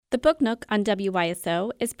The Book Nook on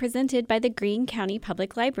WYSO is presented by the Greene County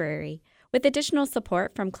Public Library, with additional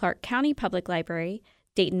support from Clark County Public Library,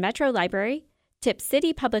 Dayton Metro Library, Tip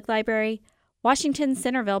City Public Library, Washington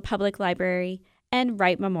Centerville Public Library, and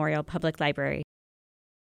Wright Memorial Public Library.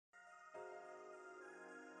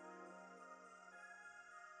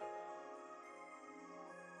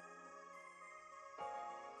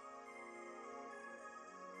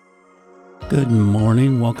 Good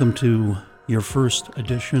morning. Welcome to your first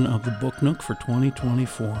edition of the Book Nook for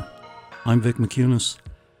 2024. I'm Vic McCunis,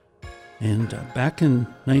 and back in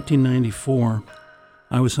 1994,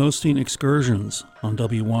 I was hosting excursions on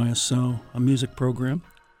WYSO, a music program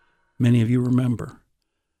many of you remember.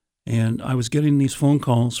 And I was getting these phone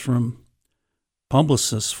calls from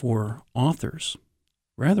publicists for authors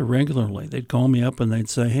rather regularly. They'd call me up and they'd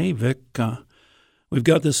say, "Hey, Vic, we've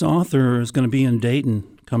got this author who's going to be in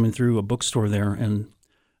Dayton coming through a bookstore there, and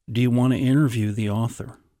do you want to interview the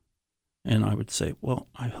author?" And I would say, "Well,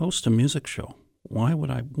 I host a music show. Why would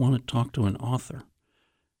I want to talk to an author?"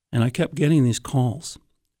 And I kept getting these calls.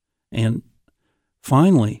 And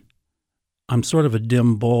finally, I'm sort of a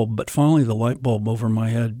dim bulb, but finally the light bulb over my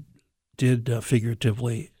head did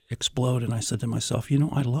figuratively explode. And I said to myself,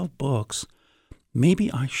 I love books.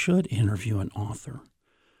 Maybe I should interview an author.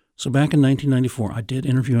 So back in 1994, I did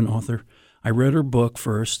interview an author. I read her book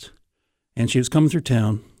first, and she was coming through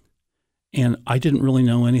town, and I didn't really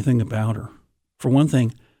know anything about her. For one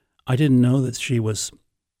thing, I didn't know that she was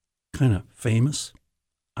kind of famous.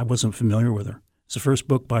 I wasn't familiar with her. It's the first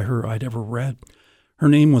book by her I'd ever read. Her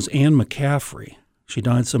name was Anne McCaffrey. She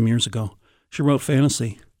died some years ago. She wrote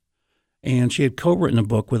fantasy, and she had co-written a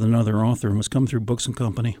book with another author and was coming through Books and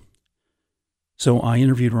Company. So I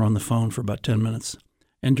interviewed her on the phone for about 10 minutes.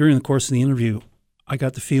 And during the course of the interview, I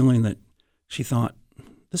got the feeling that she thought,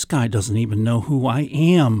 this guy doesn't even know who I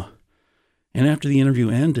am. And after the interview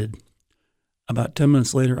ended, about 10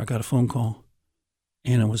 minutes later, I got a phone call,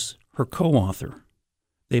 and it was her co-author.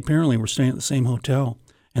 They apparently were staying at the same hotel,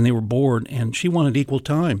 and they were bored, and she wanted equal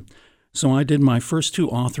time. So I did my first two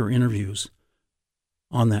author interviews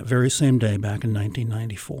on that very same day back in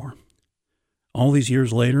 1994. All these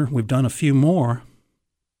years later, we've done a few more,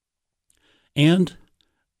 and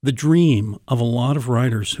the dream of a lot of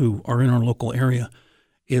writers who are in our local area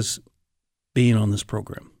is being on this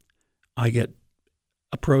program. I get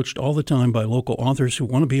approached all the time by local authors who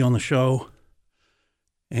want to be on the show,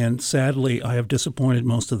 and sadly, I have disappointed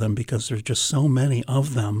most of them because there's just so many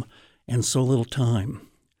of them and so little time.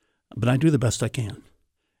 But I do the best I can.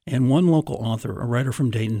 And one local author, a writer from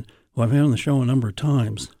Dayton, who I've had on the show a number of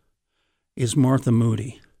times, is Martha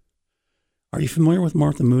Moody. Are you familiar with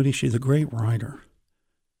Martha Moody? She's a great writer.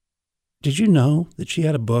 Did you know that she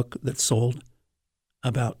had a book that sold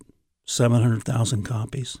about 700,000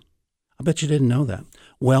 copies? I bet you didn't know that.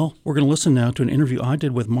 Well, we're going to listen now to an interview I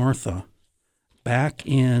did with Martha back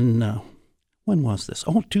in, when was this?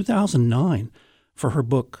 2009, for her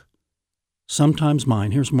book, Sometimes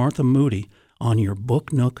Mine. Here's Martha Moody on your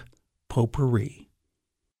Book Nook Potpourri.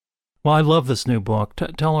 Well, I love this new book.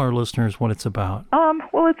 Tell our listeners what it's about.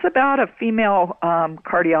 Well, it's about a female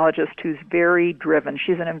cardiologist who's very driven.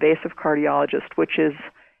 She's an invasive cardiologist, which is,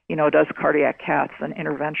 does cardiac caths and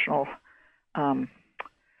interventional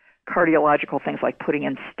cardiological things like putting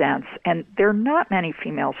in stents. And there are not many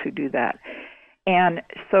females who do that. And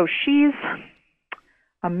so she's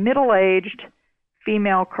a middle-aged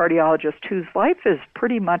female cardiologist whose life is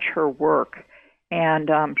pretty much her work, and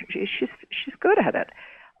she's good at it.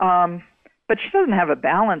 But she doesn't have a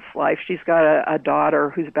balanced life. She's got a daughter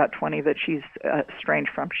who's about 20 that she's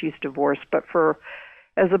estranged from. She's divorced. But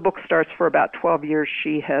as the book starts, for about 12 years,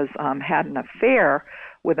 she has had an affair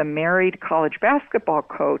with a married college basketball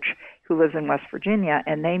coach who lives in West Virginia,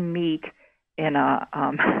 and they meet in a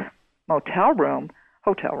hotel room,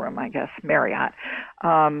 I guess, Marriott,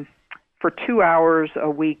 for 2 hours a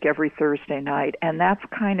week every Thursday night. And that's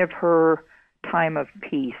kind of her time of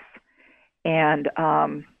peace. And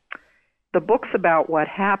the book's about what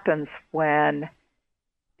happens when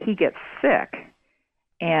he gets sick,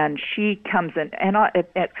 and she comes in, and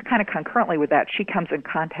it's kind of concurrently with that, she comes in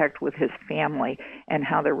contact with his family and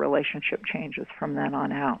how their relationship changes from then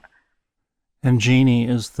on out. And Jeannie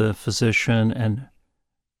is the physician, and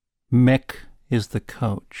Mick is the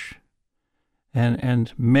coach.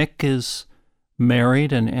 And Mick is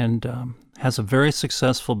married and has a very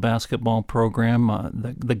successful basketball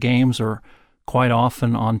program. The games are quite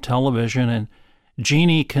often on television, and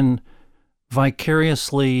Jeannie can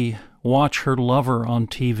vicariously watch her lover on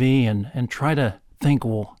TV and try to think,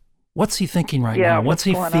 well, what's he thinking right now? What's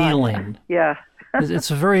he feeling? Yeah.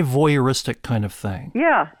 It's a very voyeuristic kind of thing.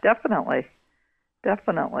 Yeah, definitely.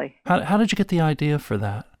 definitely. How did you get the idea for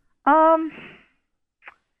that?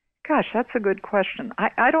 Gosh, that's a good question.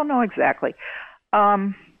 I don't know exactly. I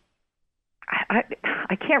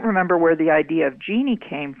can't remember where the idea of Jeannie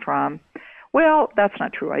came from. Well, that's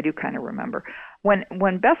not true. I do kind of remember.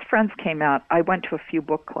 When Best Friends came out, I went to a few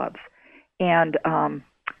book clubs. And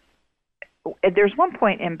there's one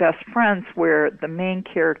point in Best Friends where the main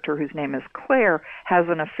character, whose name is Claire, has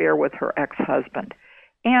an affair with her ex-husband.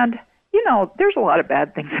 And, you know, there's a lot of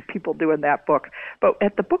bad things that people do in that book. But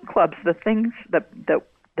at the book clubs, the things that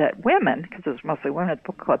women, because it was mostly women at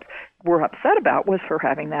book clubs, were upset about was her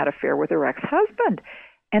having that affair with her ex-husband.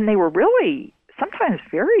 And they were really sometimes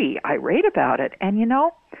very irate about it. And, you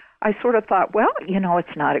know, I sort of thought, well, you know,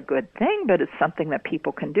 it's not a good thing, but it's something that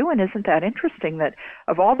people can do. And isn't that interesting that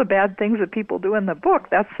of all the bad things that people do in the book,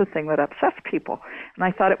 that's the thing that upsets people. And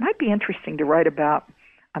I thought it might be interesting to write about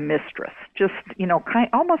a mistress, just, you know,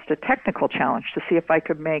 almost a technical challenge to see if I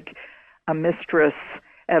could make a mistress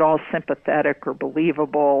at all sympathetic or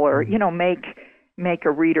believable, or, you know, make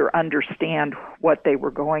a reader understand what they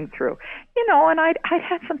were going through. You know, and I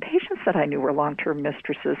had some patients that I knew were long-term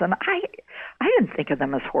mistresses, and I didn't think of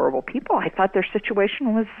them as horrible people. I thought their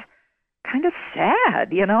situation was kind of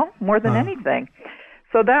sad, you know, more than anything.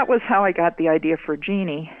 So that was how I got the idea for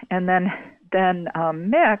Jeannie. And then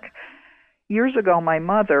Mick, years ago, my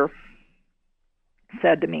mother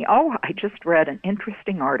said to me, oh, I just read an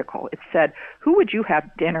interesting article. It said, who would you have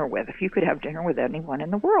dinner with if you could have dinner with anyone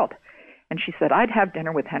in the world? And she said, I'd have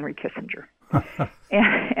dinner with Henry Kissinger.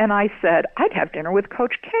 and I said, I'd have dinner with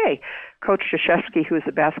Coach K, Coach Krzyzewski, who is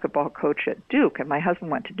a basketball coach at Duke. And my husband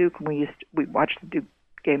went to Duke, and we watched the Duke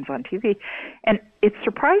games on TV. And it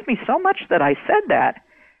surprised me so much that I said that,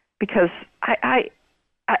 because I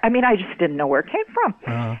mean, I just didn't know where it came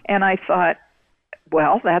from. And I thought,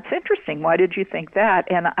 well, that's interesting. Why did you think that?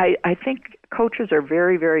 And I think coaches are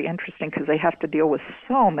very, very interesting because they have to deal with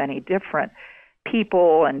so many different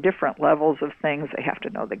people and different levels of things. They have to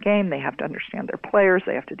know the game. They have to understand their players.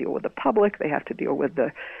 They have to deal with the public. They have to deal with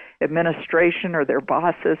the administration or their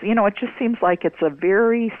bosses. You know, it just seems like it's a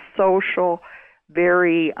very social,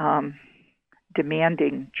 very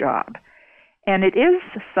demanding job. And it is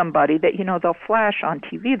somebody that, you know, they'll flash on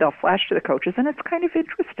TV, they'll flash to the coaches, and it's kind of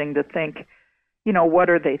interesting to think, you know, what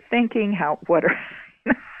are they thinking?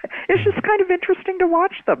 It's just kind of interesting to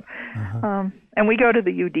watch them. And we go to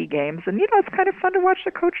the UD games, and, you know, it's kind of fun to watch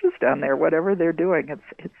the coaches down there, whatever they're doing.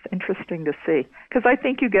 It's interesting to see, because I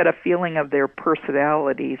think you get a feeling of their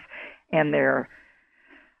personalities and their,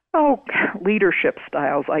 leadership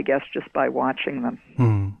styles, I guess, just by watching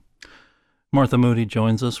them. Martha Moody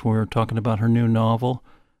joins us. We're talking about her new novel,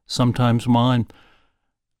 Sometimes Mine.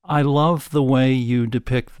 I love the way you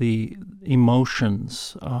depict the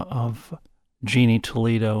emotions of Jeannie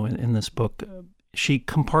Toledo in this book. She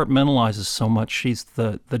compartmentalizes so much. She's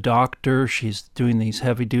the doctor. She's doing these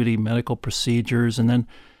heavy-duty medical procedures, and then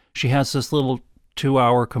she has this little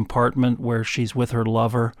 2-hour compartment where she's with her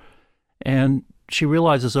lover, and she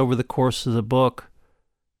realizes over the course of the book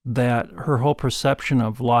that her whole perception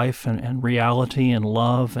of life and reality and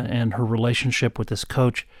love and her relationship with this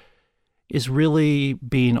coach is really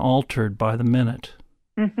being altered by the minute.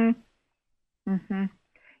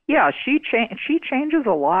 Yeah, she changes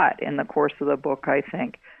a lot in the course of the book, I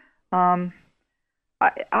think. I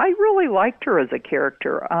really liked her as a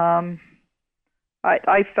character.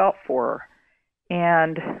 I felt for her.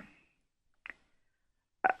 And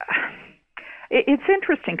it's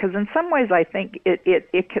interesting because in some ways I think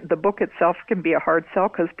the book itself can be a hard sell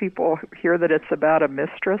because people hear that it's about a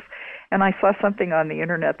mistress. And I saw something on the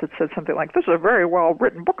internet that said something like, this is a very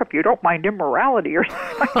well-written book if you don't mind immorality, or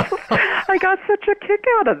something. I got such a kick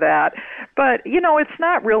out of that. But, you know, it's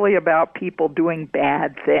not really about people doing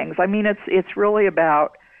bad things. I mean, it's really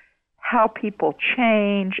about how people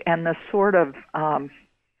change and the sort of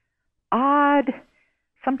odd,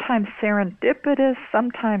 sometimes serendipitous,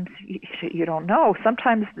 sometimes you don't know,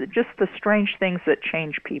 sometimes just the strange things that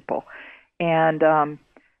change people. And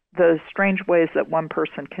the strange ways that one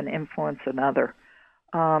person can influence another.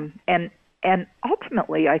 And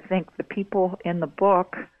ultimately, I think the people in the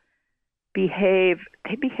book behave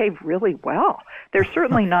really well. They're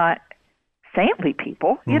certainly not saintly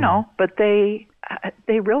people, you know, but they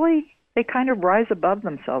kind of rise above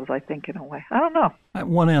themselves, I think, in a way. I don't know.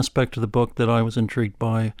 One aspect of the book that I was intrigued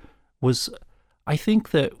by was, I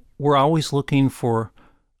think that we're always looking for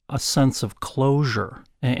a sense of closure.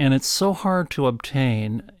 And it's so hard to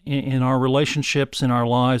obtain in our relationships, in our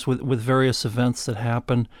lives, with various events that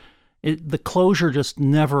happen. The closure just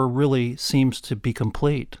never really seems to be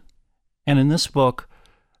complete. And in this book,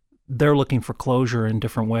 they're looking for closure in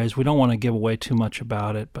different ways. We don't want to give away too much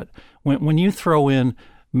about it, but when you throw in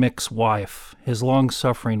Mick's wife, his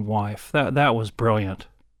long-suffering wife, that was brilliant.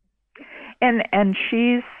 And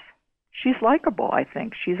she's likable, I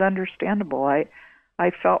think. She's understandable.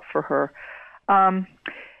 I felt for her.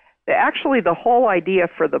 Actually, the whole idea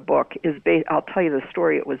for the book is based, I'll tell you the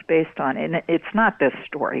story it was based on, and it's not this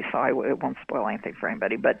story, so it won't spoil anything for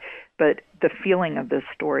anybody, but the feeling of this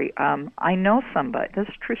story. I know somebody, this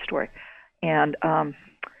is a true story, and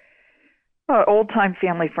old-time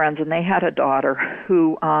family friends, and they had a daughter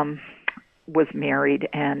who was married,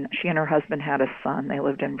 and she and her husband had a son. They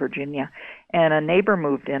lived in Virginia, and a neighbor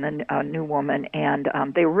moved in, a new woman, and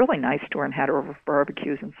they were really nice to her and had her over for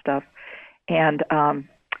barbecues and stuff, and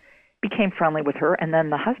became friendly with her, and then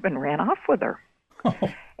the husband ran off with her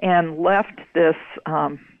and left this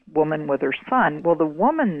woman with her son. Well, the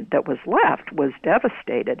woman that was left was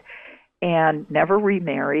devastated and never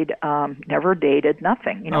remarried, never dated,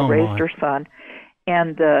 nothing, raised her son.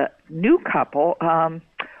 And the new couple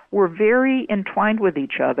were very entwined with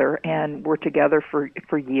each other and were together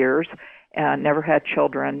for years, never had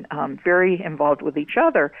children, very involved with each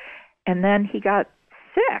other. And then he got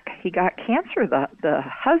sick. He got cancer, the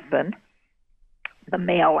husband, the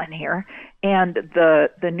male in here, and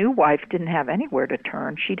the new wife didn't have anywhere to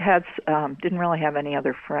turn. Didn't really have any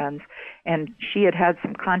other friends, and she had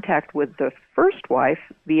some contact with the first wife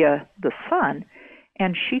via the son,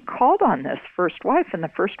 and she called on this first wife, and the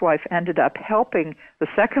first wife ended up helping the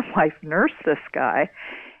second wife nurse this guy.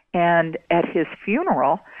 And at his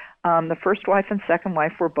funeral, the first wife and second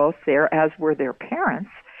wife were both there, as were their parents.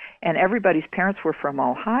 And everybody's parents were from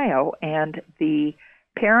Ohio, and the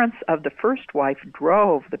parents of the first wife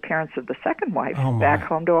drove the parents of the second wife back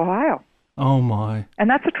home to Ohio. Oh, my. And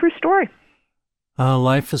that's a true story.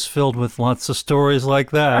 Life is filled with lots of stories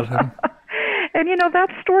like that. And,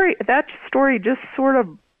 that story just sort of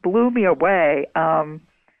blew me away. And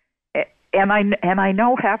I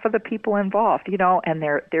know half of the people involved, and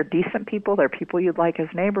they're decent people. They're people you'd like as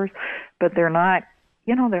neighbors, but they're not,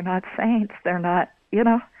 they're not saints. They're not,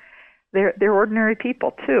 They're ordinary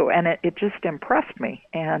people too, and it just impressed me,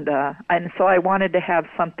 and so I wanted to have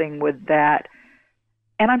something with that,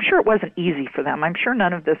 and I'm sure it wasn't easy for them. I'm sure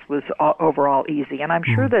none of this was overall easy, and I'm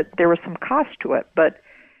sure that there was some cost to it, but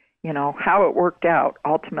how it worked out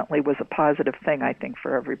ultimately was a positive thing, I think,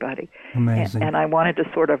 for everybody. Amazing. And I wanted to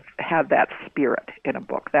sort of have that spirit in a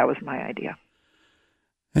book. That was my idea.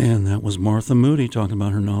 And that was Martha Moody talking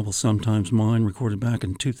about her novel Sometimes Mine, recorded back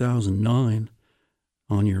in 2009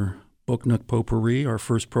 on your Book Nook Potpourri, our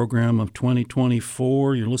first program of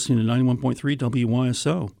 2024. You're listening to 91.3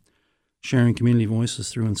 WYSO, sharing community voices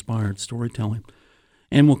through inspired storytelling.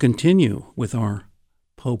 And we'll continue with our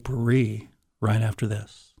potpourri right after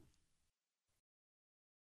this.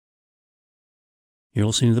 You're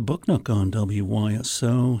listening to the Book Nook on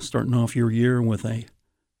WYSO, starting off your year with a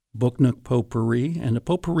Book Nook potpourri. And a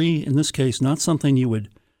potpourri, in this case, not something you would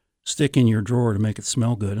stick in your drawer to make it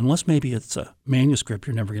smell good, unless maybe it's a manuscript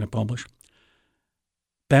you're never going to publish.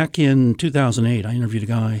 Back in 2008, I interviewed a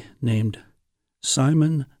guy named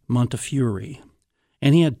Simon Montefiore,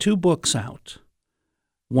 and he had two books out.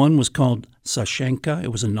 One was called Sashenka,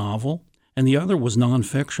 it was a novel, and the other was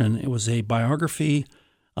nonfiction. It was a biography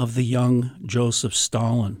of the young Joseph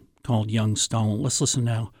Stalin, called Young Stalin. Let's listen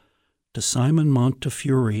now to Simon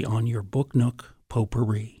Montefiore on your Book Nook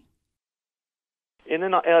potpourri. In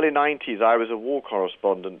the early 90s, I was a war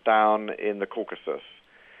correspondent down in the Caucasus,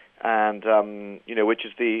 and which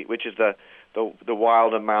is the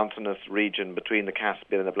wild and mountainous region between the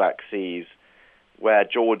Caspian and the Black Seas, where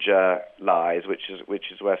Georgia lies, which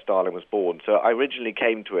is where Stalin was born. So I originally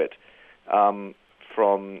came to it from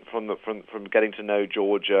getting to know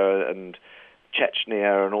Georgia and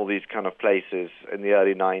Chechnya and all these kind of places in the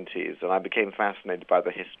early 90s, and I became fascinated by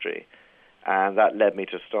the history, and that led me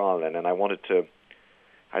to Stalin, and I wanted to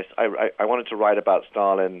write about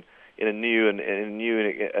Stalin in a new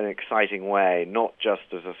and exciting way, not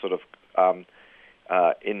just as a sort of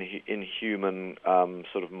inhuman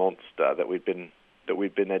sort of monster the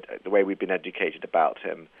way we've been educated about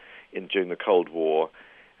him during the Cold War,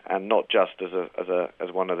 and not just as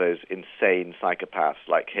one of those insane psychopaths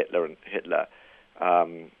like Hitler.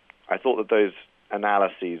 I thought that those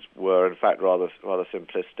analyses were in fact rather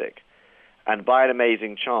simplistic. And by an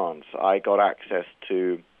amazing chance, I got access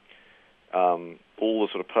to all the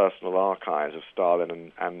sort of personal archives of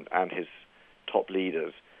Stalin and his top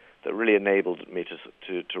leaders that really enabled me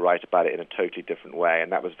to write about it in a totally different way,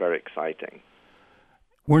 and that was very exciting.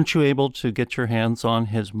 Weren't you able to get your hands on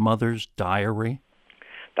his mother's diary?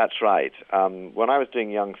 That's right. When I was doing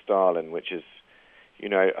Young Stalin, which is,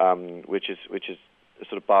 which is a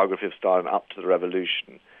sort of biography of Stalin up to the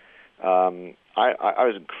revolution. I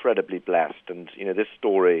was incredibly blessed, and this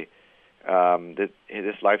story,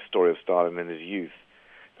 this life story of Stalin in his youth,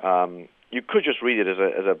 you could just read it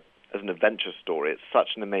as an adventure story. It's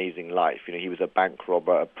such an amazing life. He was a bank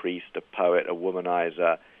robber, a priest, a poet, a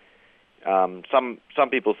womanizer. Some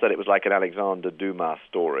people said it was like an Alexander Dumas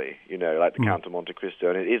story, like the Count of Monte Cristo,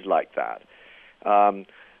 and it is like that.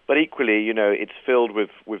 But equally, it's filled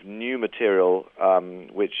with new material,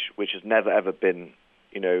 which has never ever been,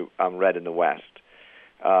 read in the West,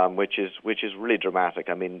 which is really dramatic.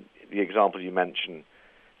 I mean, the example you mentioned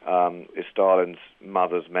is Stalin's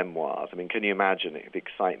mother's memoirs. I mean, can you imagine the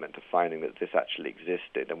excitement of finding that this actually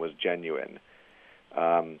existed and was genuine?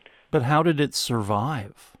 But how did it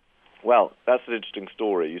survive? Well, that's an interesting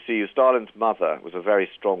story. You see, Stalin's mother was a very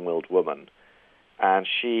strong-willed woman, and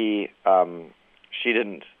she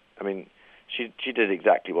didn't. I mean, she did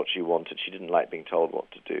exactly what she wanted. She didn't like being told what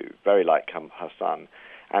to do. Very like her son,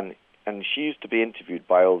 and she used to be interviewed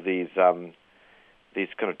by all these kind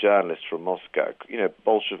of journalists from Moscow,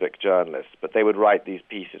 Bolshevik journalists. But they would write these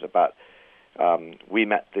pieces about we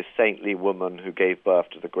met this saintly woman who gave birth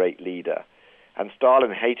to the great leader. And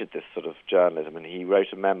Stalin hated this sort of journalism, and he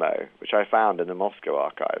wrote a memo, which I found in the Moscow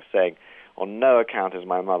archive, saying, on no account is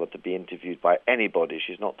my mother to be interviewed by anybody.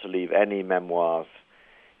 She's not to leave any memoirs,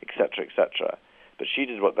 etc., etc. But she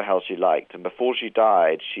did what the hell she liked, and before she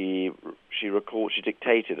died, she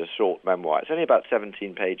dictated a short memoir. It's only about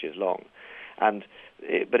 17 pages long,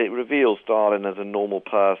 but it reveals Stalin as a normal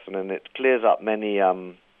person, and it clears up many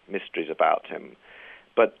mysteries about him.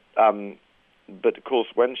 But of course,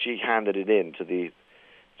 when she handed it in to the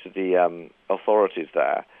authorities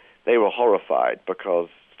there, they were horrified because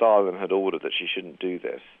Stalin had ordered that she shouldn't do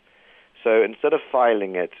this. So instead of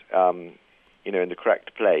filing it, in the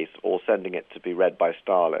correct place or sending it to be read by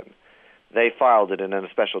Stalin, they filed it in a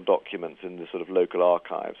special documents in the sort of local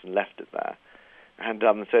archives and left it there. And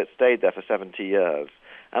so it stayed there for 70 years.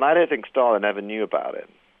 And I don't think Stalin ever knew about it.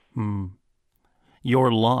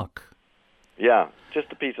 Your luck. Yeah,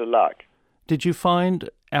 just a piece of luck. Did you find,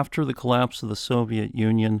 after the collapse of the Soviet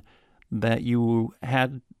Union, that you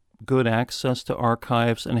had good access to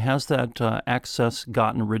archives, and has that access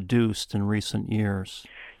gotten reduced in recent years?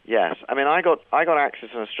 Yes. I mean, I got access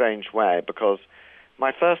in a strange way because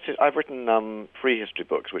I've written 3 history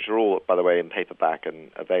books, which are all, by the way, in paperback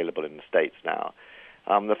and available in the States now.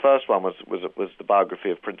 The first one was the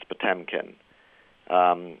biography of Prince Potemkin.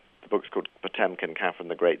 The book's called Potemkin, Catherine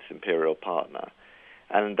the Great's Imperial Partner.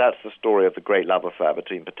 And that's the story of the great love affair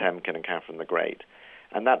between Potemkin and Catherine the Great.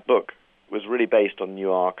 And that book was really based on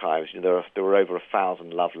new archives. There were over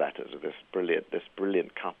 1,000 love letters of this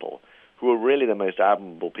brilliant couple who were really the most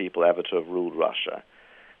admirable people ever to have ruled Russia,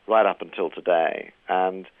 right up until today.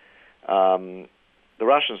 And the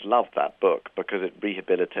Russians loved that book because it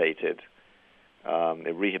rehabilitated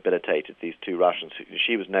these two Russians.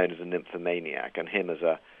 She was known as a nymphomaniac, and him as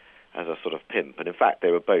a sort of pimp. And in fact,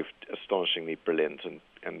 they were both astonishingly brilliant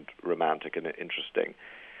and romantic and interesting.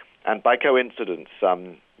 And by coincidence,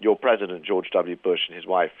 your president, George W. Bush, and his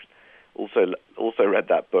wife also read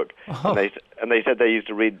that book. Oh. And they said they used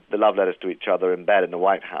to read the love letters to each other in bed in the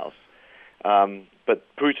White House. But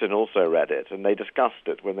Putin also read it, and they discussed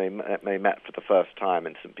it when they met for the first time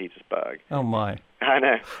in St. Petersburg. Oh, my. I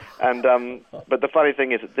know. And but the funny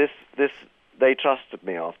thing is that they trusted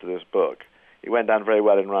me after this book. It went down very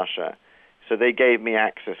well in Russia. So they gave me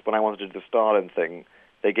access. When I wanted to do the Stalin thing,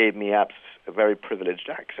 they gave me a very privileged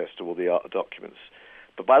access to all the documents.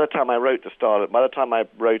 But by the time I wrote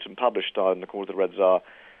and published Stalin, The Cause of the Red Tsar,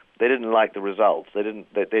 they didn't like the results.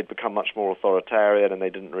 They'd become much more authoritarian, and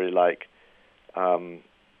they didn't really like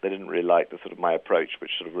the sort of my approach,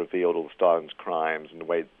 which sort of revealed all Stalin's crimes and the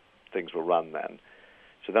way things were run then.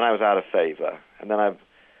 So then I was out of favor, and then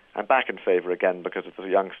I'm back in favor again because of the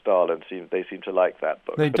young Stalin. They seem to like that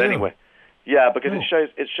book. But anyway, yeah, because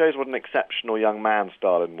it shows what an exceptional young man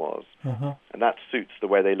Stalin was, and that suits the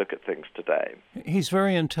way they look at things today. He's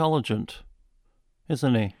very intelligent,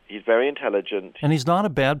 isn't he? He's very intelligent, and he's not a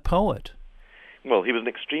bad poet. Well, he was an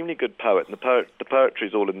extremely good poet, and the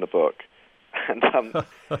poetry's all in the book, and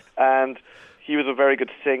and he was a very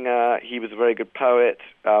good singer. He was a very good poet.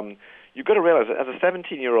 You've got to realize that as a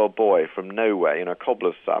 17-year-old boy from nowhere, a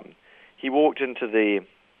cobbler's son, he walked into the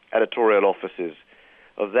editorial offices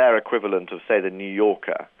of their equivalent of, say, the New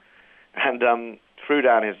Yorker, and threw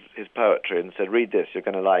down his poetry and said, "Read this, you're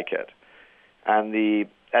going to like it." And the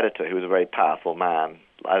editor, who was a very powerful man,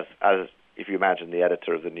 as if you imagine the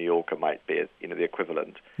editor of the New Yorker might be, the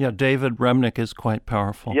equivalent. Yeah, David Remnick is quite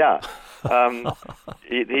powerful. Yeah.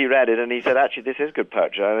 He read it and he said, actually, this is good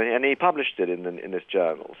poetry, and he published it in this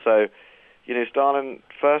journal. So, Stalin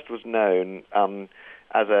first was known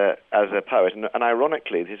as a poet, and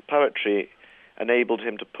ironically, his poetry enabled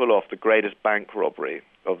him to pull off the greatest bank robbery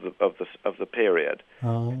of the period.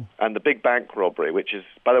 Oh. And the big bank robbery, which is,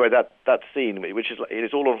 by the way, that scene, which is it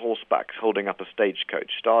is all on horseback, holding up a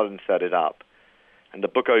stagecoach. Stalin set it up, and the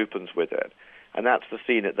book opens with it, and that's the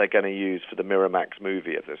scene that they're going to use for the Miramax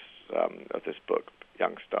movie of this book,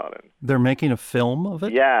 Young Stalin. They're making a film of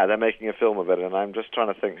it? Yeah, they're making a film of it, and I'm just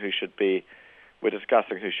trying to think who should be. We're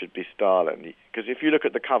discussing who should be Stalin, because if you look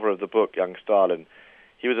at the cover of the book, Young Stalin,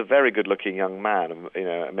 he was a very good-looking young man,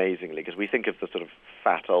 amazingly, because we think of the sort of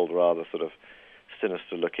fat, old, rather sort of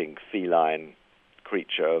sinister-looking feline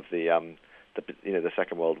creature of the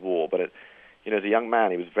Second World War. But as a young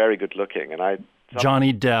man, he was very good-looking, and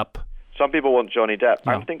Johnny Depp. Some people want Johnny Depp.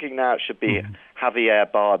 Yeah. I'm thinking now it should be Javier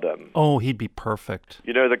Bardem. Oh, he'd be perfect.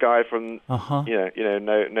 The guy from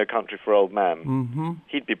No Country for Old Men. Mm-hmm.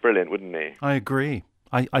 He'd be brilliant, wouldn't he? I agree.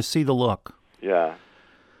 I see the look. Yeah.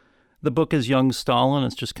 The book is Young Stalin.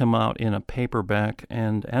 It's just come out in a paperback.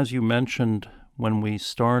 And as you mentioned when we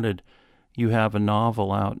started, you have a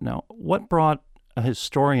novel out. Now, what brought a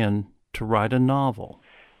historian to write a novel?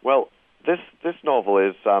 Well, this novel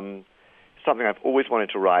is something I've always wanted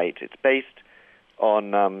to write. It's based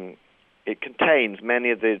on, it contains many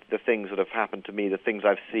of the things that have happened to me, the things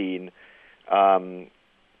I've seen in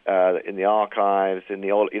the archives,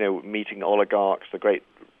 meeting oligarchs, the great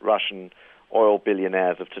Russian oil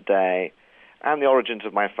billionaires of today, and the origins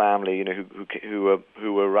of my family,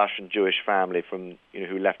 who were Russian Jewish family from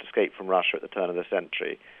who escaped from Russia at the turn of the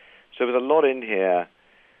century. So there's a lot in here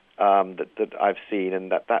that I've seen,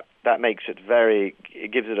 and that makes it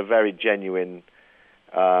it gives it a very genuine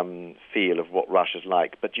feel of what Russia's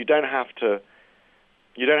like. But you don't have to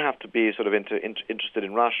be sort of interested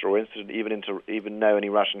in Russia or even know any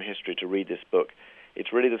Russian history to read this book.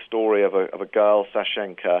 It's really the story of a girl,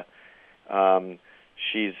 Sashenka.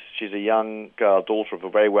 She's a young girl, daughter of a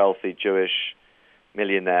very wealthy Jewish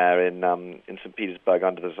millionaire in St. Petersburg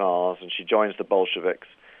under the Tsars, and she joins the Bolsheviks,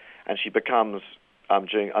 and she becomes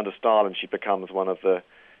under Stalin she becomes one of the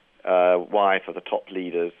wife of the top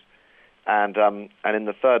leaders, and in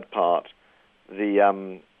the third part,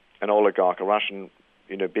 an oligarch, a Russian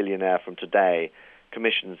billionaire from today,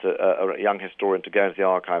 commissions a young historian to go into the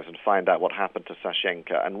archives and find out what happened to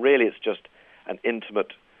Sashenka, and really it's just an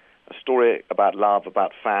intimate. A story about love,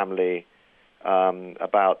 about family,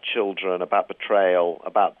 about children, about betrayal,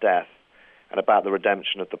 about death, and about the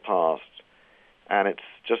redemption of the past. And it's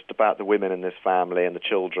just about the women in this family and the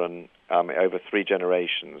children over 3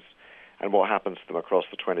 generations, and what happens to them across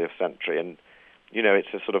the 20th century. And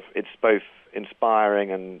it's both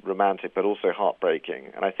inspiring and romantic, but also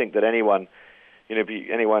heartbreaking. And I think that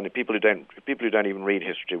people who don't even read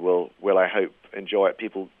history will I hope enjoy it.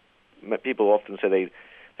 People often say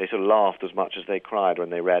they sort of laughed as much as they cried when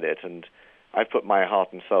they read it, and I've put my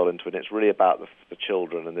heart and soul into it. It's really about the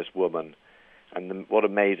children and this woman, and what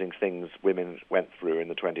amazing things women went through in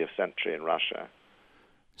the 20th century in Russia.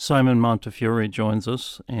 Simon Montefiore joins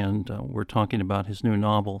us, and we're talking about his new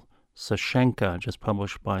novel, Sashenka, just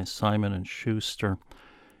published by Simon & Schuster.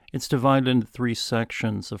 It's divided into 3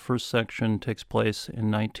 sections. The first section takes place in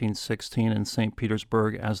 1916 in St.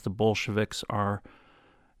 Petersburg as the Bolsheviks are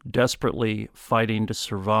desperately fighting to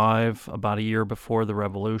survive about a year before the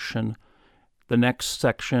revolution. The next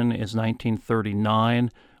section is 1939,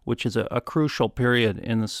 which is a crucial period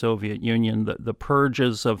in the Soviet Union. The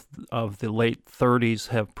purges of the late 30s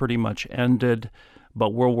have pretty much ended,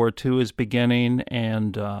 but World War II is beginning,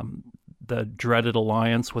 and the dreaded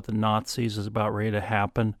alliance with the Nazis is about ready to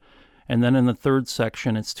happen. And then in the third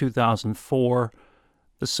section, it's 2004.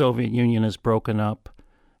 The Soviet Union is broken up,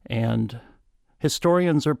 and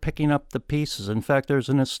historians are picking up the pieces. In fact, there's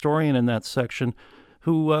an historian in that section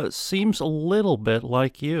who seems a little bit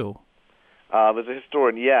like you. There's a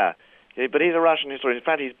historian, yeah, but he's a Russian historian. In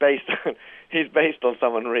fact, he's based on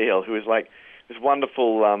someone real who is like this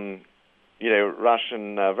wonderful,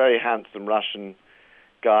 Russian, very handsome Russian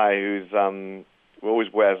guy who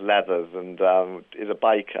always wears leathers and is a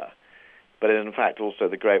biker, but is in fact also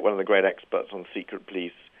one of the great experts on secret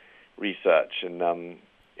police research in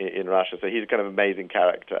Russia. So he's a kind of amazing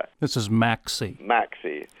character. This is Maxi.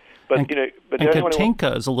 But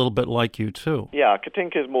Katinka is a little bit like you too. Yeah,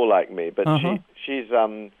 Katinka is more like me, but she's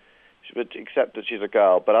except that she's a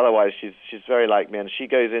girl. But otherwise, she's very like me, and she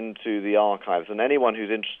goes into the archives. And anyone who's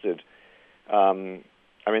interested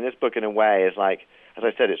I mean, this book in a way is like, as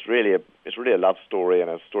I said, it's really a love story and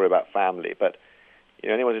a story about family. But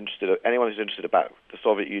anyone who's interested about the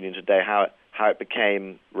Soviet Union today, how it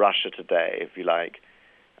became Russia today, if you like,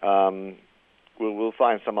 we'll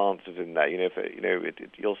find some answers in there.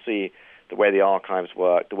 You'll see the way the archives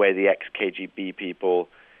work, the way the ex-KGB people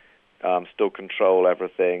still control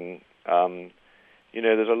everything.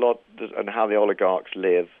 There's a lot, and how the oligarchs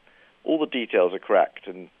live. All the details are correct,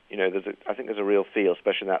 and I think there's a real feel,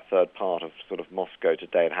 especially in that third part of sort of Moscow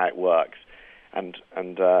today and how it works, and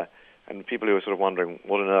people who are sort of wondering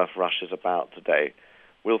what on earth Russia's about today,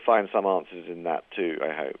 we'll find some answers in that too,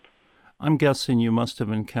 I hope. I'm guessing you must have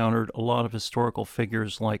encountered a lot of historical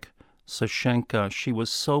figures like Sashenka. She was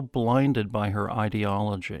so blinded by her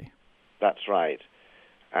ideology. That's right,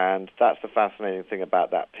 and that's the fascinating thing about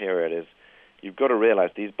that period is you've got to realize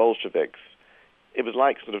these Bolsheviks, it was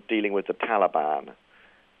like sort of dealing with the Taliban.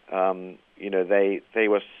 They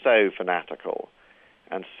were so fanatical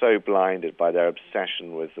and so blinded by their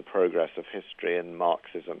obsession with the progress of history and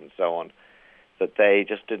Marxism and so on that they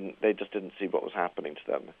just didn't see what was happening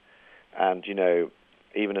to them. And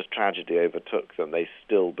even as tragedy overtook them, they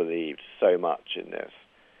still believed so much in this.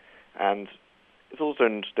 And it's also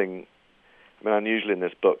interesting. I mean, unusually in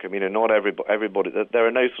this book, not everybody. There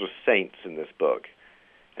are no sort of saints in this book.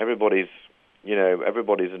 Everybody's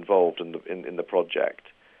involved in the project.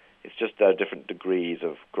 It's just there are different degrees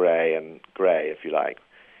of grey, if you like.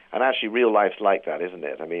 And actually, real life's like that, isn't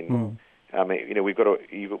it? We've got to.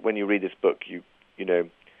 When you read this book,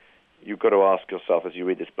 you've got to ask yourself as you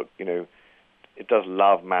read this book. Does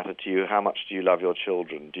love matter to you? How much do you love your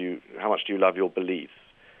children? How much do you love your beliefs?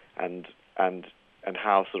 And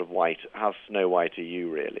how sort of how Snow White are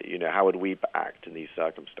you really? How would we act in these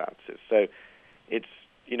circumstances? So, it's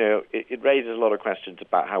it raises a lot of questions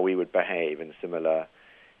about how we would behave in a similar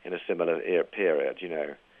period,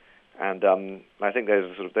 and I think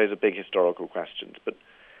those are big historical questions. But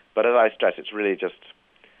as I stress, it's really just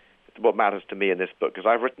what matters to me in this book, because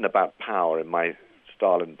I've written about power in my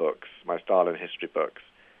Stalin books, my Stalin history books.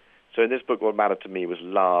 So in this book, what mattered to me was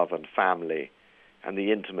love and family and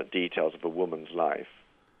the intimate details of a woman's life.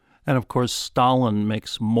 And of course, Stalin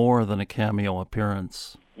makes more than a cameo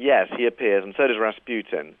appearance. Yes, he appears, and so does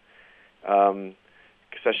Rasputin.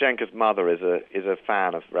 Sashenka's mother is a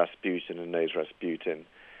fan of Rasputin and knows Rasputin.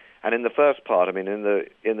 And in the first part, in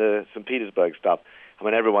the St. Petersburg stuff,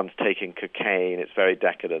 everyone's taking cocaine. It's very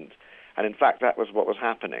decadent, and in fact, that was what was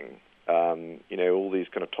happening. All these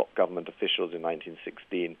kind of top government officials in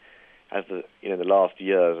 1916, as the last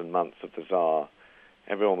years and months of the Tsar,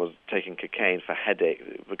 everyone was taking cocaine for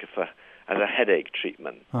as a headache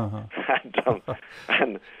treatment. Uh-huh.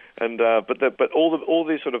 But all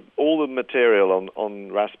the material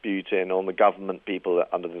on Rasputin, on the government people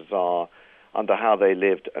under the Tsar, under how they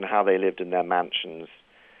lived and how they lived in their mansions,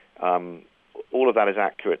 all of that is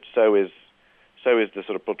accurate. So is the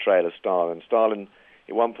sort of portrayal of Stalin. Stalin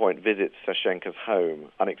at one point visits Sashenka's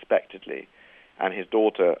home unexpectedly, and her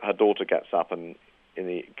daughter gets up and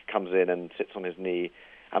comes in and sits on his knee,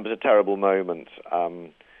 and there's a terrible moment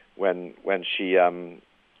when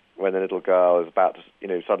the little girl is about to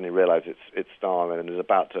suddenly realize it's Stalin and is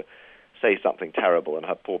about to say something terrible, and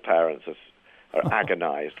her poor parents are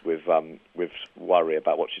agonized with worry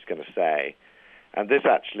about what she's going to say. And this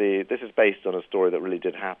is based on a story that really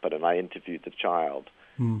did happen, and I interviewed the child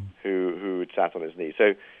who had sat on his knee.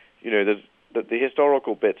 So, there's the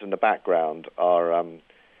historical bits in the background are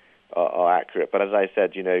accurate. But as I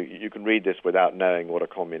said, you can read this without knowing what a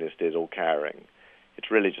communist is or caring.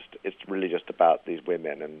 It's really just about these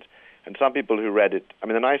women, and some people who read it.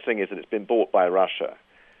 The nice thing is that it's been bought by Russia.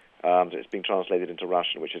 It's been translated into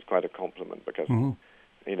Russian, which is quite a compliment because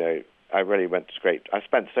I really went straight. I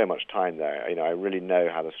spent so much time there. I really know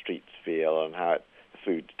how the streets feel and how the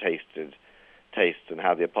food tastes and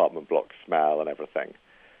how the apartment blocks smell and everything.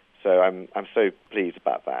 So I'm so pleased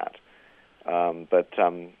about that.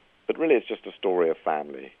 But really, it's just a story of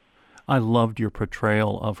family. I loved your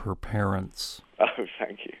portrayal of her parents. Oh,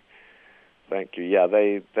 thank you. Yeah,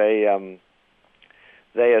 they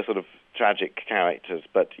are sort of tragic characters,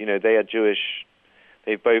 but they are Jewish.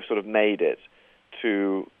 They've both sort of made it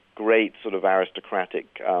to great sort of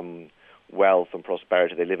aristocratic wealth and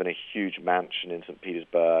prosperity. They live in a huge mansion in St.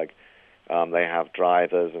 Petersburg. They have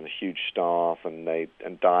drivers and a huge staff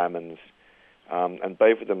and diamonds. And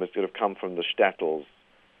both of them have sort of come from the shtetls,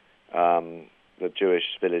 the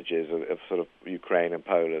Jewish villages of sort of Ukraine and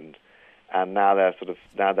Poland. And now they're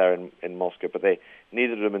in Moscow, but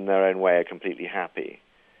neither of them in their own way are completely happy.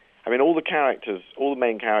 All the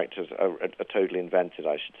main characters are totally invented,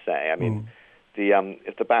 I should say.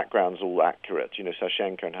 if the background's all accurate,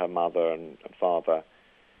 Sashenka and her mother and father.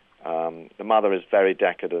 The mother is very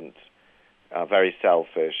decadent, very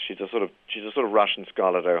selfish. She's a sort of Russian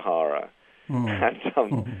Scarlett O'Hara,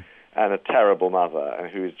 and a terrible mother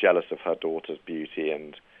who is jealous of her daughter's beauty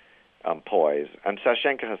and poise. And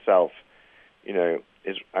Sashenka herself,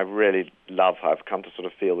 I really love her. I've come to sort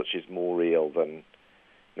of feel that she's more real than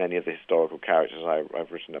many of the historical characters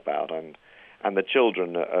I've written about. And the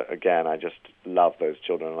children, again, I just love those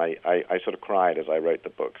children. And I sort of cried as I wrote the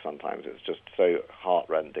book sometimes. It's just so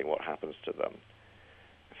heartrending what happens to them.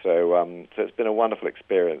 So it's been a wonderful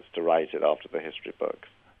experience to write it after the history books.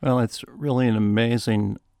 Well, it's really an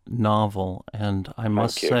amazing novel. And I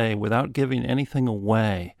must say, without giving anything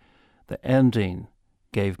away, the ending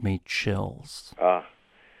gave me chills.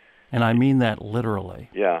 And I mean that literally.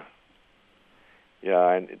 Yeah,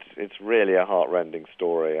 and it's really a heartrending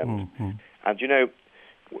story. And and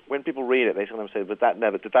when people read it, they sometimes say, "But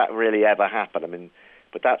did that really ever happen?" I mean,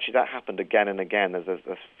 but actually that happened again and again. There's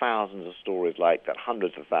thousands of stories like that,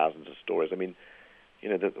 hundreds of thousands of stories. I mean,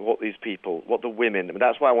 what the women. I mean,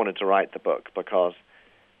 that's why I wanted to write the book, because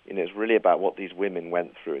it's really about what these women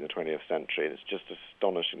went through in the 20th century, and it's just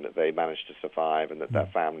astonishing that they managed to survive, and that their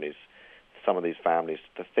families, some of these families,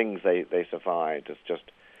 the things they survived is just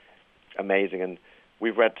amazing. And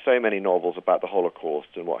we've read so many novels about the Holocaust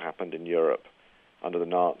and what happened in Europe under the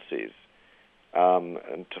Nazis,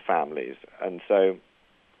 and to families. And so,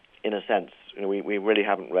 in a sense, we really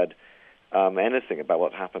haven't read anything about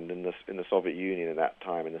what happened in the Soviet Union in that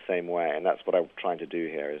time in the same way. And that's what I'm trying to do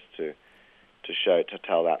here, is to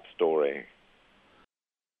tell that story.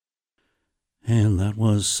 And that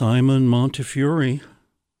was Simon Montefiore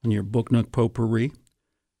in your Book Nook Potpourri.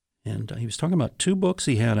 And he was talking about two books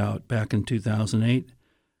he had out back in 2008,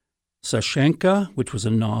 Sashenka, which was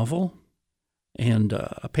a novel, and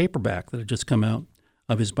a paperback that had just come out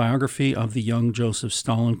of his biography of the young Joseph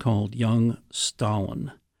Stalin called Young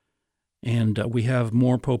Stalin. And we have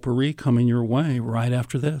more potpourri coming your way right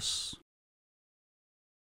after this.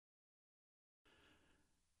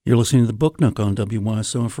 You're listening to the Book Nook on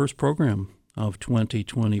WYSO, first program of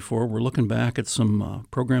 2024. We're looking back at some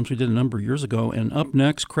programs we did a number of years ago. And up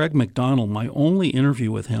next, Craig McDonald. My only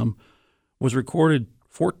interview with him was recorded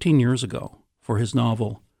 14 years ago for his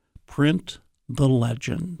novel, Print the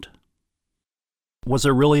Legend. Was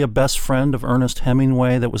there really a best friend of Ernest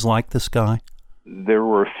Hemingway that was like this guy? There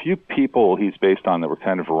were a few people he's based on that were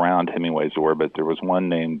kind of around Hemingway's orbit. There was one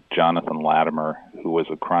named Jonathan Latimer, who was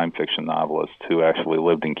a crime fiction novelist who actually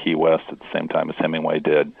lived in Key West at the same time as Hemingway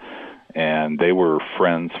did. And they were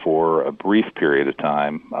friends for a brief period of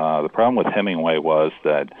time. The problem with Hemingway was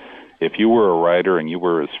that if you were a writer and you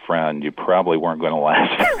were his friend, you probably weren't going to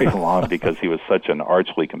last very long because he was such an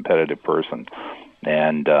archly competitive person.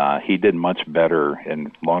 And he did much better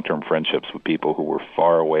in long-term friendships with people who were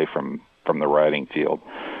far away from the writing field.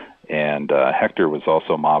 And Hector was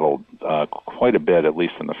also modeled quite a bit, at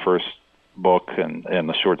least in the first book and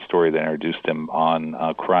the short story that introduced him, on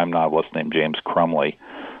a crime novelist named James Crumley,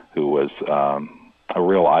 who was a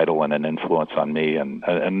real idol and an influence on me. And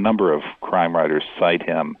a number of crime writers cite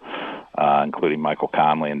him, including Michael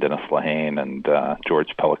Conley and Dennis Lehane and George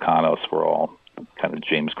Pelecanos, were all kind of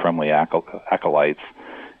James Crumley acolytes.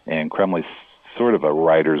 And Crumley's sort of a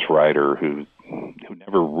writer's writer who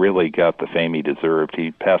never really got the fame he deserved.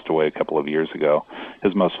 He passed away a couple of years ago.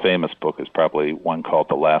 His most famous book is probably one called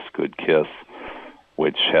The Last Good Kiss,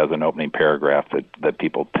 which has an opening paragraph that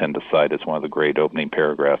people tend to cite as one of the great opening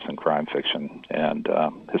paragraphs in crime fiction. And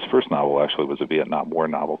his first novel actually was a Vietnam War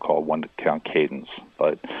novel called One to Count Cadence,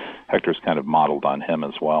 but Hector's kind of modeled on him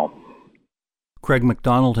as well. Craig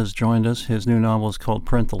McDonald has joined us. His new novel is called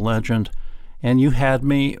Print the Legend. And you had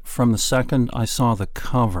me from the second I saw the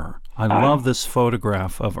cover. I love this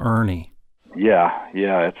photograph of Ernie. Yeah,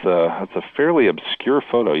 it's a fairly obscure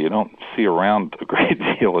photo. You don't see around a great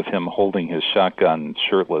deal of him holding his shotgun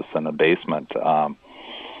shirtless in a basement.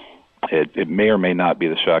 It may or may not be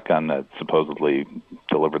the shotgun that supposedly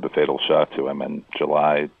delivered the fatal shot to him in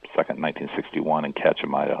July 2nd, 1961 in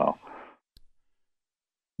Ketchum, Idaho.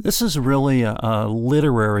 This is really a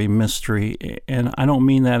literary mystery, and I don't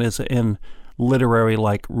mean that as in literary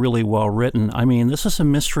like really well written. I mean, this is a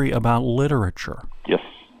mystery about literature. Yes,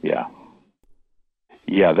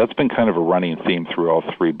 yeah, that's been kind of a running theme through all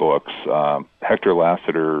three books. Hector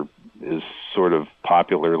Lassiter is sort of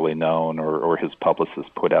popularly known, or his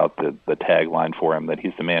publicist put out the tagline for him that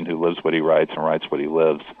he's the man who lives what he writes and writes what he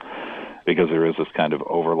lives, because there is this kind of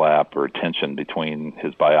overlap or tension between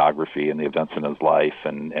his biography and the events in his life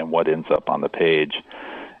and what ends up on the page.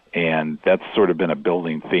 And that's sort of been a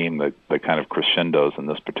building theme that kind of crescendos in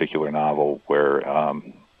this particular novel, where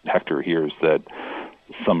Hector hears that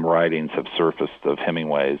some writings have surfaced of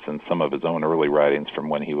Hemingway's and some of his own early writings from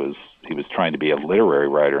when he was trying to be a literary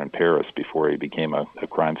writer in Paris before he became a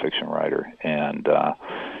crime fiction writer. And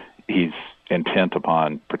he's intent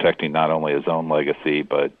upon protecting not only his own legacy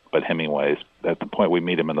but Hemingway's. At the point we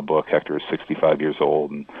meet him in the book, Hector is 65 years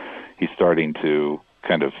old, and he's starting to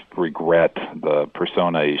kind of regret the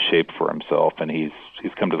persona he shaped for himself, and he's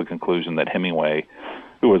come to the conclusion that Hemingway,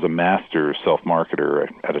 who was a master self-marketer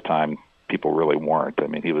at a time people really weren't. I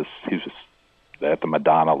mean, he was at the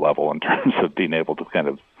Madonna level in terms of being able to kind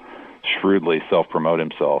of shrewdly self-promote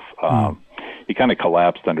himself. He kind of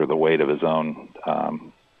collapsed under the weight of his own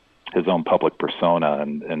public persona,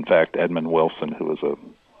 and in fact, Edmund Wilson, who was a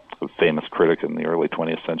famous critic in the early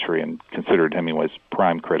 20th century and considered Hemingway's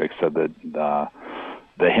prime critic, said that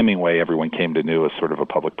the Hemingway everyone came to know as sort of a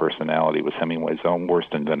public personality was Hemingway's own worst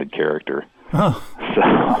invented character.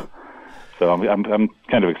 Oh. So I'm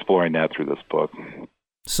kind of exploring that through this book.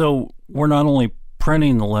 So we're not only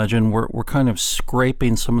printing the legend, we're kind of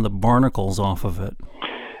scraping some of the barnacles off of it.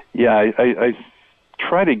 Yeah, I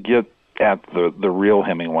try to get at the real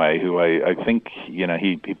Hemingway, who I think,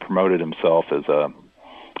 he promoted himself as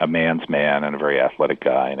a man's man and a very athletic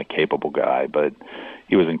guy and a capable guy, but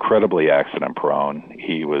he was incredibly accident prone.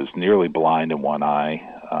 He was nearly blind in one eye.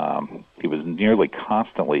 He was nearly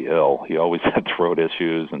constantly ill. He always had throat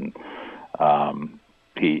issues, and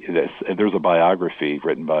there's a biography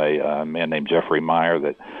written by a man named Jeffrey Meyer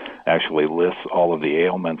that actually lists all of the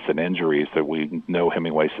ailments and injuries that we know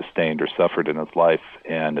Hemingway sustained or suffered in his life,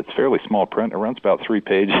 and it's fairly small print. It runs about 3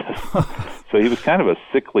 pages. So he was kind of a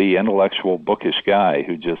sickly, intellectual, bookish guy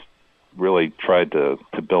who just really tried to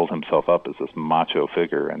build himself up as this macho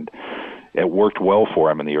figure, and it worked well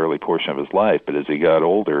for him in the early portion of his life, but as he got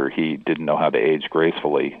older, he didn't know how to age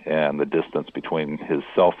gracefully, and the distance between his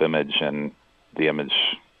self-image and the image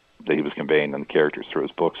that he was conveying in the characters through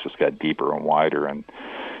his books just got deeper and wider, and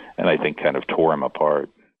I think kind of tore him apart.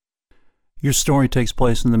 Your story takes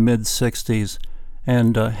place in the mid-'60s,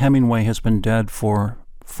 and Hemingway has been dead for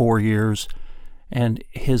 4 years, and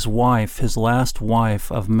his wife, his last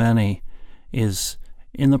wife of many, is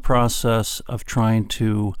in the process of trying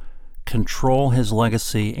to control his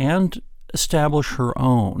legacy and establish her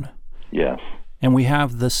own. Yes. And we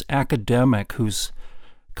have this academic who's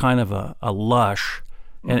kind of a lush,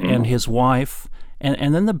 and his wife,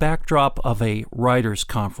 and then the backdrop of a writers'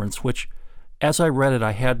 conference, which, as I read it,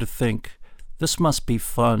 I had to think, this must be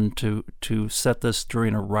fun to set this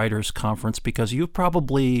during a writers' conference, because you've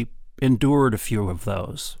probably endured a few of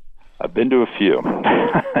those. I've been to a few,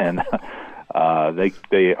 and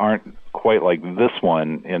they aren't quite like this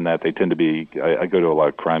one in that they tend to be, I go to a lot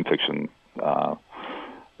of crime fiction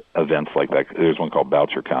events like that. There's one called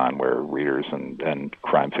BoucherCon where readers and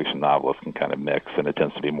crime fiction novelists can kind of mix, and it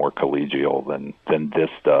tends to be more collegial than this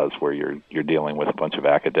does, where you're dealing with a bunch of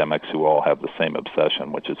academics who all have the same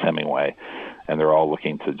obsession, which is Hemingway, and they're all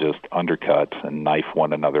looking to just undercut and knife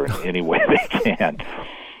one another in any way they can.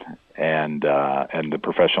 And the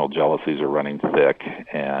professional jealousies are running thick,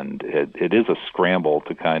 and it is a scramble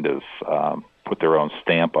to kind of put their own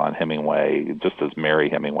stamp on Hemingway, just as Mary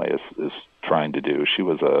Hemingway is trying to do. She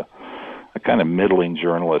was a kind of middling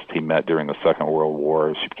journalist he met during the Second World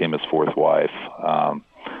War. She became his fourth wife.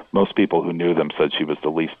 Most people who knew them said she was the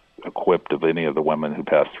least equipped of any of the women who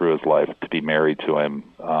passed through his life to be married to him.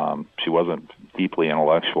 She wasn't deeply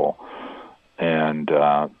intellectual. And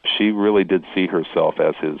she really did see herself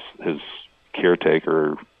as his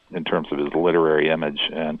caretaker in terms of his literary image,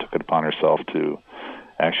 and took it upon herself to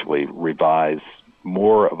actually revise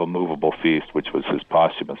more of A Movable Feast, which was his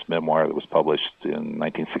posthumous memoir that was published in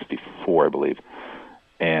 1964, I believe.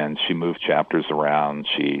 And she moved chapters around.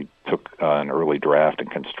 She took an early draft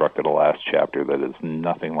and constructed a last chapter that is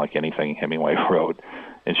nothing like anything Hemingway wrote.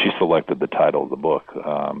 And she selected the title of the book.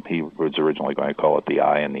 He was originally going to call it The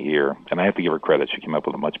Eye and the Ear. And I have to give her credit. She came up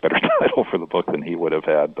with a much better title for the book than he would have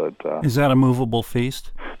had. But is that A Movable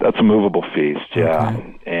Feast? That's A Movable Feast, yeah.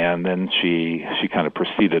 Okay. And then she kind of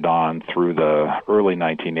proceeded on through the early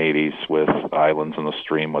 1980s with Islands in the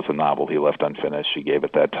Stream was a novel he left unfinished. She gave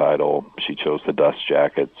it that title. She chose the dust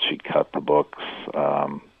jackets. She cut the books,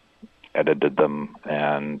 edited them,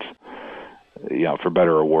 and for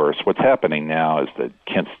better or worse, what's happening now is that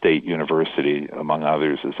Kent State University, among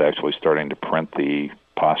others, is actually starting to print the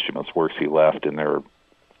posthumous works he left in their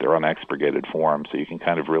unexpurgated form, so you can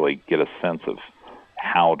kind of really get a sense of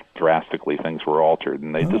how drastically things were altered.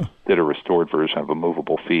 And they just did a restored version of A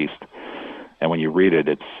Movable Feast. And when you read it,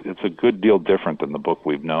 it's a good deal different than the book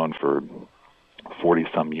we've known for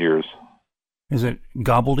 40-some years. Is it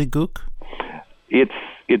gobbledygook? It's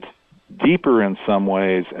deeper in some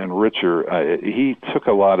ways and richer. He took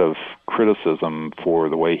a lot of criticism for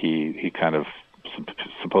the way he kind of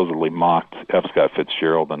supposedly mocked F. Scott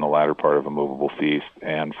Fitzgerald in the latter part of A Movable Feast,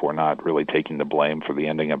 and for not really taking the blame for the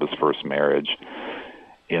ending of his first marriage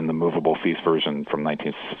in the Movable Feast version from the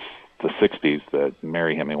 60s that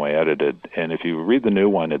Mary Hemingway edited. And if you read the new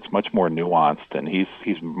one, it's much more nuanced, and he's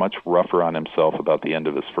much rougher on himself about the end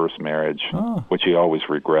of his first marriage, which he always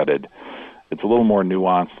regretted. It's a little more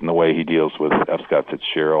nuanced in the way he deals with F. Scott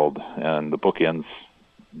Fitzgerald, and the book ends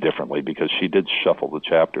differently because she did shuffle the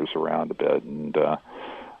chapters around a bit. And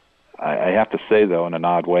I have to say, though, in an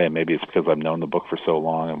odd way, maybe it's because I've known the book for so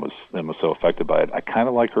long and was so affected by it, I kind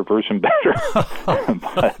of like her version better.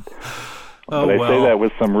 but I say that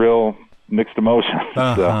with some real mixed emotions.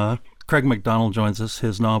 So. Craig McDonald joins us.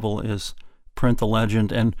 His novel is Print the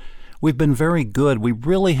Legend, and we've been very good. We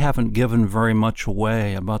really haven't given very much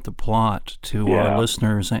away about the plot to our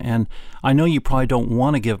listeners, and I know you probably don't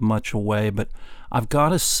want to give much away, but I've got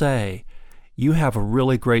to say, you have a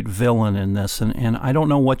really great villain in this, and I don't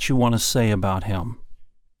know what you want to say about him.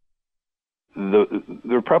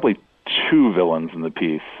 There are probably two villains in the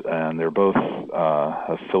piece, and they're both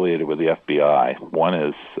affiliated with the FBI. One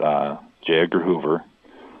is J. Edgar Hoover,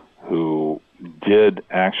 who did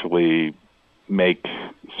actually make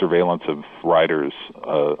surveillance of writers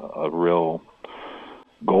a real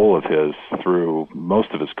goal of his through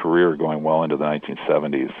most of his career going well into the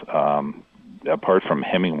 1970s. Apart from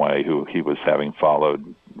Hemingway, who he was having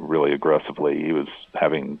followed really aggressively, he was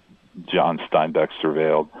having John Steinbeck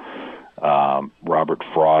surveilled. Robert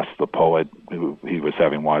Frost, the poet, who he was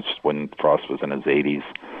having watched when Frost was in his 80s.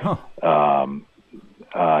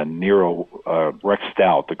 Rex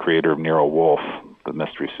Stout, the creator of Nero Wolfe, the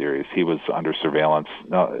mystery series, he was under surveillance.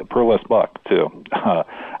 Pearl S. Buck, too.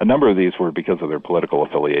 A number of these were because of their political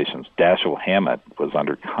affiliations. Dashiell Hammett was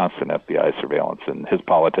under constant FBI surveillance, and his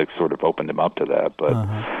politics sort of opened him up to that.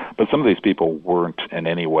 But some of these people weren't in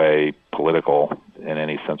any way political in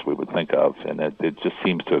any sense we would think of, and it just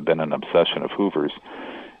seems to have been an obsession of Hoover's.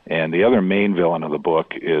 And the other main villain of the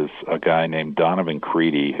book is a guy named Donovan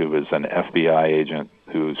Creedy, who is an FBI agent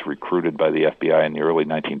who's recruited by the FBI in the early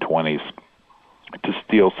 1920s to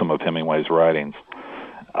steal some of Hemingway's writings.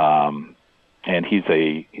 And he's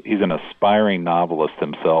an aspiring novelist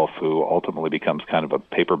himself who ultimately becomes kind of a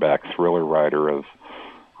paperback thriller writer of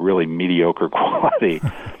really mediocre quality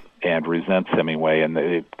and resents Hemingway.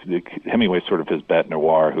 And Hemingway's sort of his bête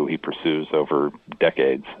noir who he pursues over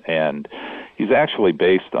decades. And he's actually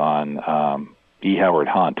based on E. Howard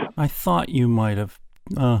Hunt. I thought you might have.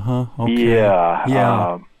 Okay.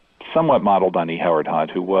 Yeah. Somewhat modeled on E. Howard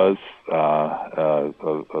Hunt, who was a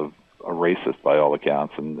racist by all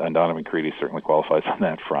accounts, and Donovan Creedy certainly qualifies on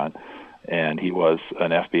that front. And he was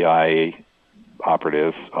an FBI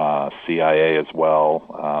operative, CIA as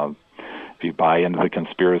well. If you buy into the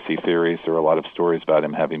conspiracy theories, there are a lot of stories about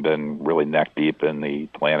him having been really neck-deep in the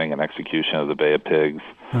planning and execution of the Bay of Pigs.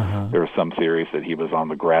 There are some theories that he was on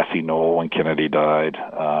the grassy knoll when Kennedy died.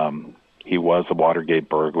 He was a Watergate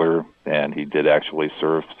burglar, and he did actually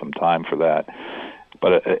serve some time for that.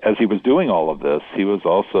 But as he was doing all of this, he was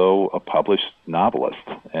also a published novelist,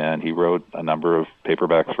 and he wrote a number of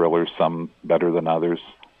paperback thrillers, some better than others,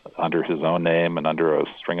 under his own name and under a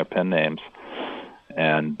string of pen names,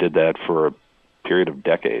 and did that for a period of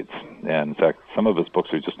decades. And in fact, some of his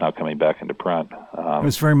books are just now coming back into print. It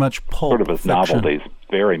was very much pulp sort of his fiction. Novelties,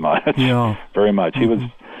 very much. Yeah. Very much. He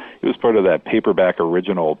was part of that paperback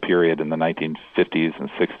original period in the 1950s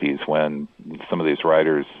and 60s when some of these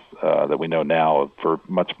writers that we know now for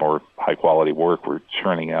much more high-quality work were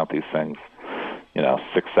churning out these things,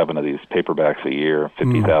 6, 7 of these paperbacks a year,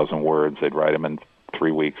 50,000 words. They'd write them in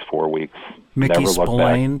 3 weeks, 4 weeks. Mickey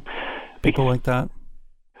Spillane, people like that?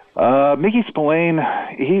 Mickey Spillane,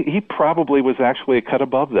 he probably was actually a cut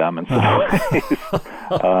above them in some ways.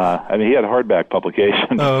 He had hardback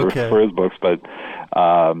publications for his books, but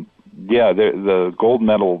the gold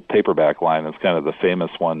medal paperback line is kind of the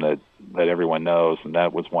famous one that everyone knows, and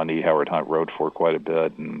that was one E. Howard Hunt wrote for quite a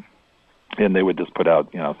bit, and they would just put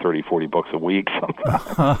out 30, 40 books a week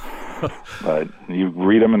sometimes. But you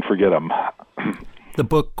read them and forget them. The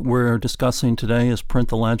book we're discussing today is Print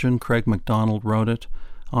the Legend. Craig McDonald wrote it.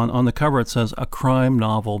 On the cover it says a crime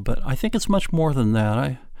novel, but I think it's much more than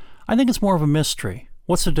that. I think it's more of a mystery.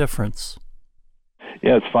 What's the difference?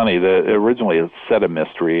 Yeah, it's funny. Originally it said a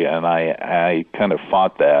mystery, and I kind of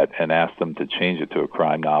fought that and asked them to change it to a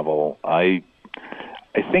crime novel. I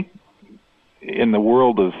think in the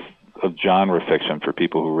world genre fiction for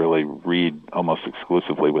people who really read almost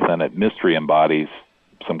exclusively within it. Mystery embodies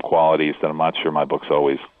some qualities that I'm not sure my books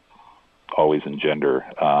always engender,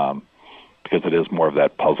 because it is more of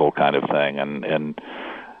that puzzle kind of thing. And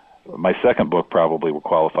my second book probably will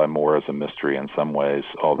qualify more as a mystery in some ways,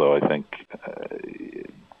 although I think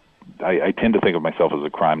I tend to think of myself as a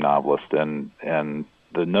crime novelist, and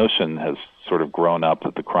the notion has sort of grown up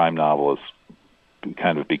that the crime novel has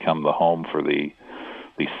kind of become the home for the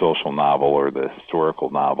social novel or the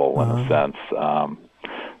historical novel in a sense.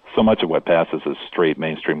 So much of what passes as straight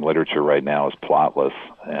mainstream literature right now is plotless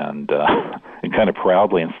and kind of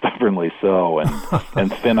proudly and stubbornly so,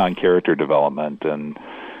 and thin on character development. And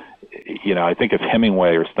I think if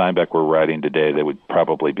Hemingway or Steinbeck were writing today, they would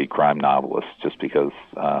probably be crime novelists, just because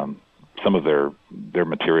some of their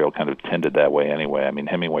material kind of tended that way anyway. I mean,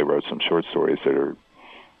 Hemingway wrote some short stories that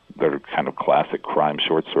are kind of classic crime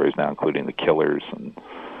short stories now, including The Killers and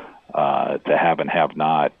To Have and Have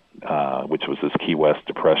Not, which was this Key West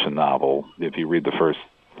Depression novel. If you read the first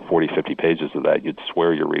 40, 50 pages of that, you'd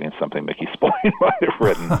swear you're reading something Mickey Spillane might have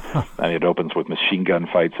written. I mean, it opens with machine gun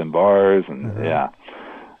fights in bars, and yeah.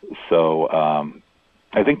 So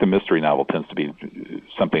I think the mystery novel tends to be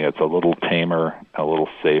something that's a little tamer, a little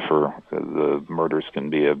safer. The murders can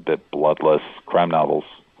be a bit bloodless. Crime novels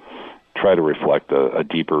try to reflect a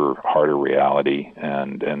deeper, harder reality,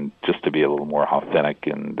 and just to be a little more authentic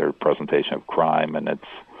in their presentation of crime and its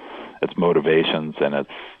motivations and its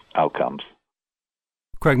outcomes.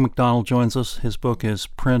 Craig McDonald joins us. His book is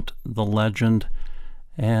Print the Legend,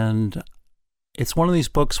 and it's one of these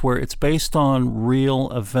books where it's based on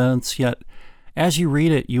real events, yet as you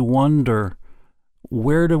read it, you wonder,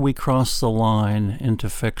 where do we cross the line into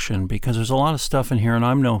fiction? Because there's a lot of stuff in here, and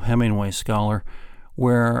I'm no Hemingway scholar,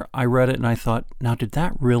 where I read it and I thought, now, did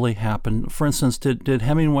that really happen? For instance, did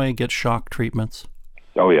Hemingway get shock treatments?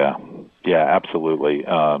 Oh, yeah. Yeah, absolutely.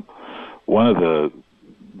 One of the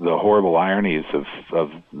horrible ironies of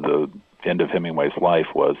the end of Hemingway's life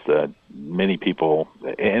was that many people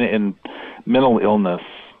in mental illness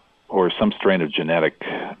or some strain of genetic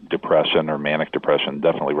depression or manic depression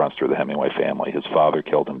definitely runs through the Hemingway family. His father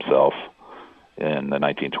killed himself in the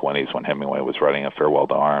 1920s when Hemingway was writing A Farewell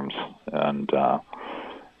to Arms, and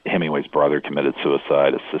Hemingway's brother committed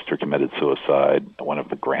suicide, his sister committed suicide, one of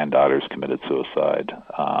the granddaughters committed suicide.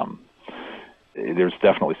 There's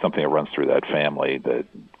definitely something that runs through that family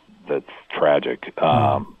that's tragic.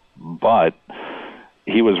 But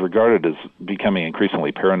he was regarded as becoming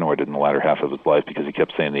increasingly paranoid in the latter half of his life because he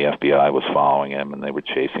kept saying the FBI was following him and they were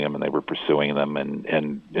chasing him and they were pursuing them. And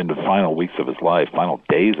in the final weeks of his life, final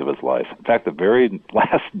days of his life, in fact, the very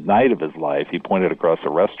last night of his life, he pointed across a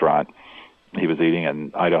restaurant he was eating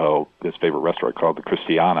in Idaho, his favorite restaurant called the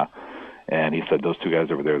Christiana, and he said, those two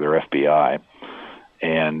guys over there, they're FBI.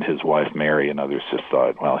 And his wife, Mary, and others just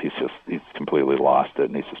thought, well, he's completely lost it,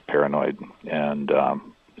 and he's just paranoid. And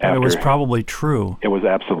it was probably true. It was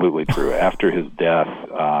absolutely true. After his death,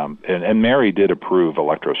 and Mary did approve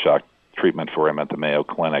electroshock treatment for him at the Mayo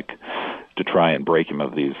Clinic to try and break him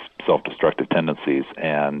of these self-destructive tendencies.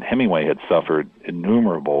 And Hemingway had suffered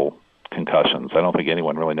innumerable concussions. I don't think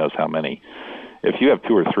anyone really knows how many. If you have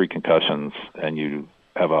 2 or 3 concussions and you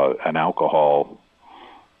have an alcohol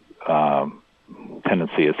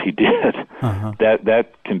tendency, as he did, that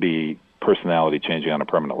can be personality changing on a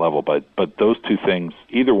permanent level. But those two things,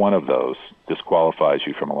 either one of those, disqualifies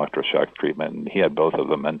you from electroshock treatment. And he had both of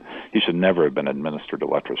them, and he should never have been administered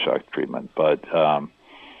electroshock treatment. But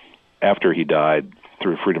after he died,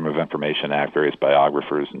 through Freedom of Information Act, various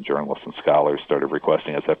biographers and journalists and scholars started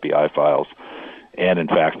requesting his FBI files, and in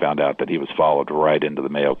fact found out that he was followed right into the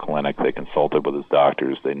Mayo Clinic. They consulted with his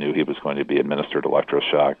doctors. They knew he was going to be administered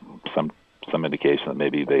electroshock. Some indication that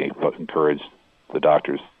maybe they encouraged the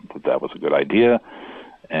doctors that was a good idea.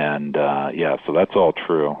 And so that's all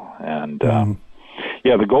true. And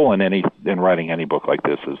the goal in writing any book like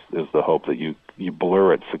this is the hope that you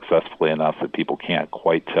blur it successfully enough that people can't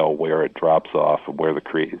quite tell where it drops off and where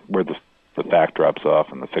the fact drops off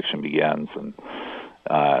and the fiction begins. And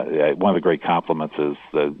one of the great compliments is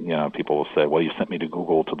that people will say, "Well, you sent me to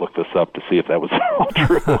Google to look this up to see if that was all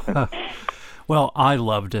true." Well, I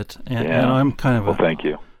loved it, and I'm kind of thank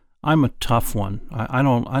you. I'm a tough one. I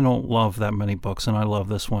don't love that many books, and I love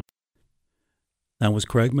this one. That was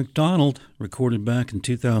Craig McDonald, recorded back in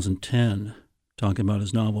 2010, talking about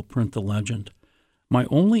his novel Print the Legend. My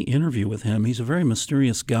only interview with him, he's a very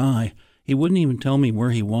mysterious guy. He wouldn't even tell me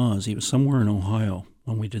where he was. He was somewhere in Ohio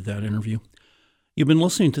when we did that interview. You've been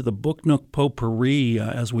listening to the Book Nook Potpourri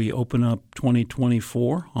as we open up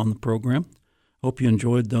 2024 on the program. Hope you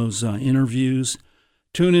enjoyed those interviews.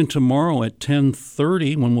 Tune in tomorrow at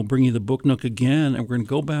 10:30 when we'll bring you the Book Nook again, and we're going to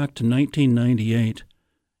go back to 1998,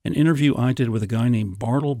 an interview I did with a guy named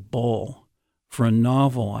Bartle Bull for a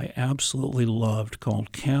novel I absolutely loved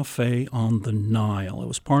called Cafe on the Nile. It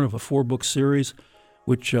was part of a 4-book series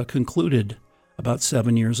which concluded about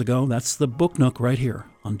 7 years ago. That's the Book Nook right here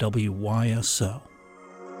on WYSO.